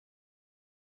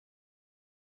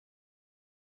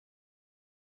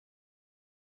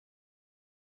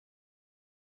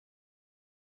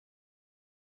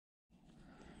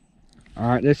All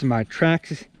right, this is my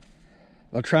Traxxas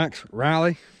latrax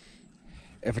rally.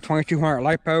 If a 2200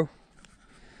 Lipo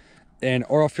and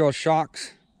oil filled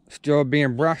shocks still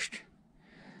being brushed,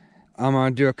 I'm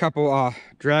gonna do a couple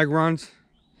drag runs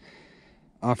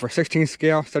for 16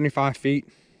 scale, 75 feet,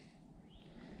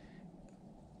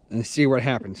 and see what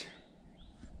happens.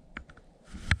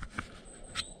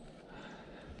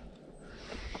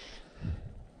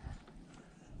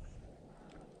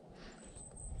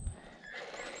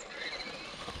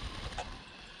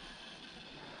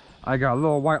 I got a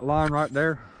little white line right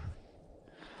there.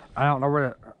 I don't know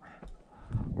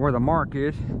where the mark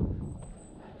is.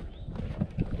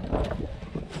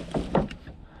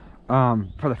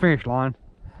 For the finish line,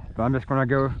 but I'm just gonna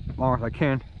go as long as I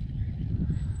can.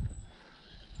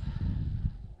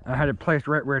 I had it placed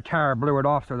right rear tire, blew it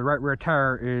off, so the right rear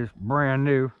tire is brand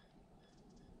new.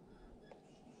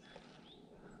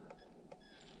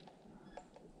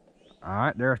 All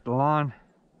right, there's the line.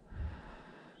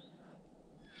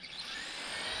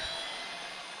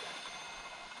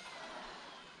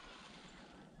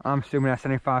 I'm assuming that's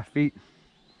 75 feet.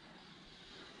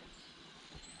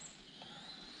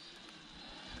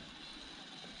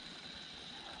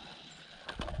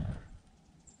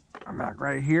 I'm back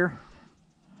right here.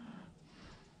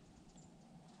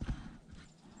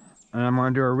 And I'm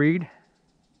going to do a read.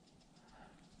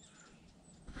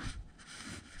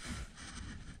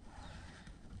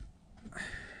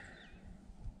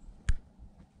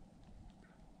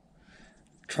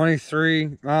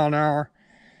 $23 miles an hour,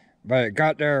 but it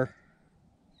got there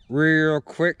real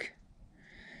quick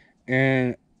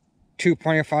in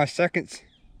 2.5 seconds.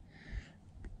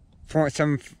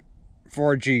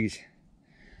 0.74 G's.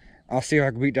 I'll see if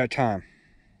I can beat that time.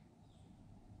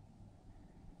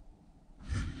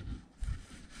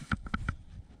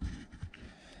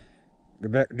 Go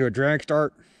back and do a drag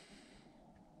start.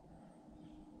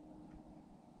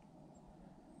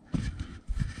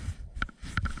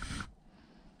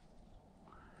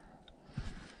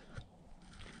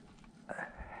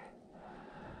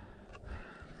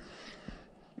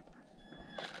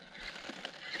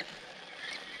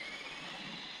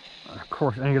 Of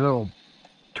course, any little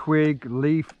twig,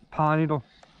 leaf, pine needle,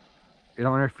 you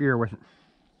don't interfere with it.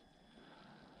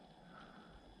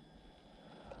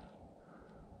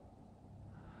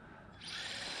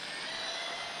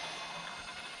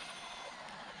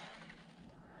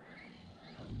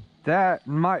 That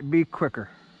might be quicker.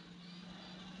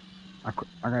 Like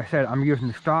I said, I'm using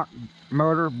the stock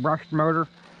motor, brushed motor,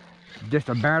 just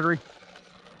a battery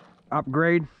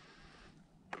upgrade,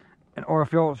 and oil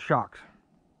filled shocks.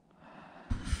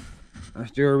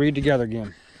 Let's do a read together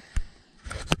again.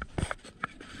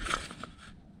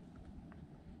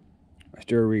 Let's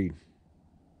do a read.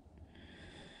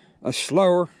 That's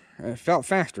slower. It felt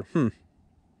faster.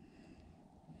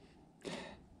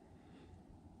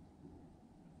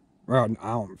 Well,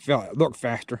 I don't feel it looked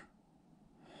faster.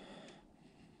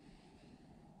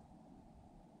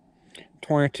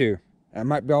 22. That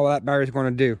might be all that battery's going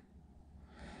to do.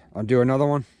 I'll do another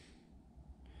one.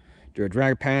 Do a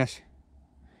drag pass.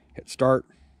 Hit start.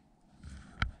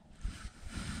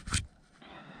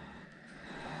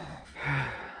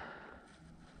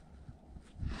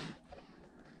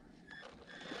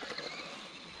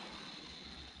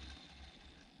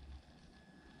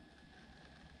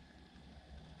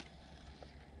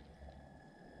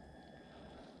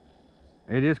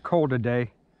 It is cold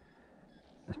today.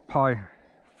 It's probably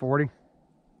 40,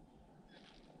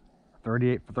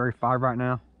 38, 35 right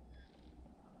now.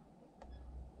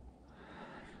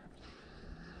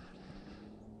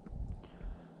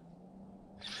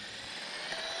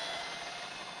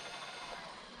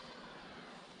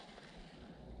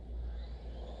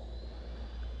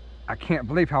 I can't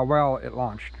believe how well it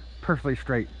launched. Perfectly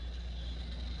straight.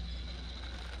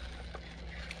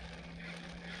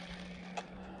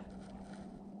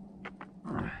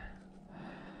 And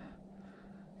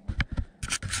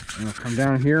I'll come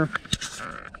down here.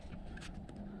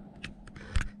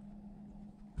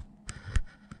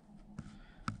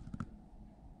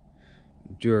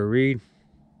 Do a read.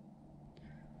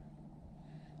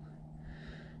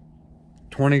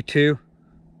 22,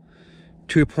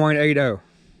 2.80.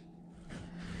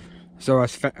 So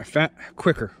it's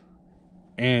quicker,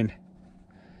 and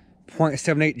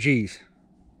 0.78 G's.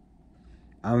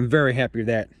 I'm very happy with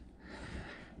that.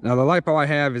 Now the Lipo I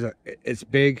have it's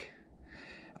big.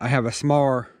 I have a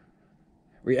smaller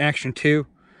reaction 2,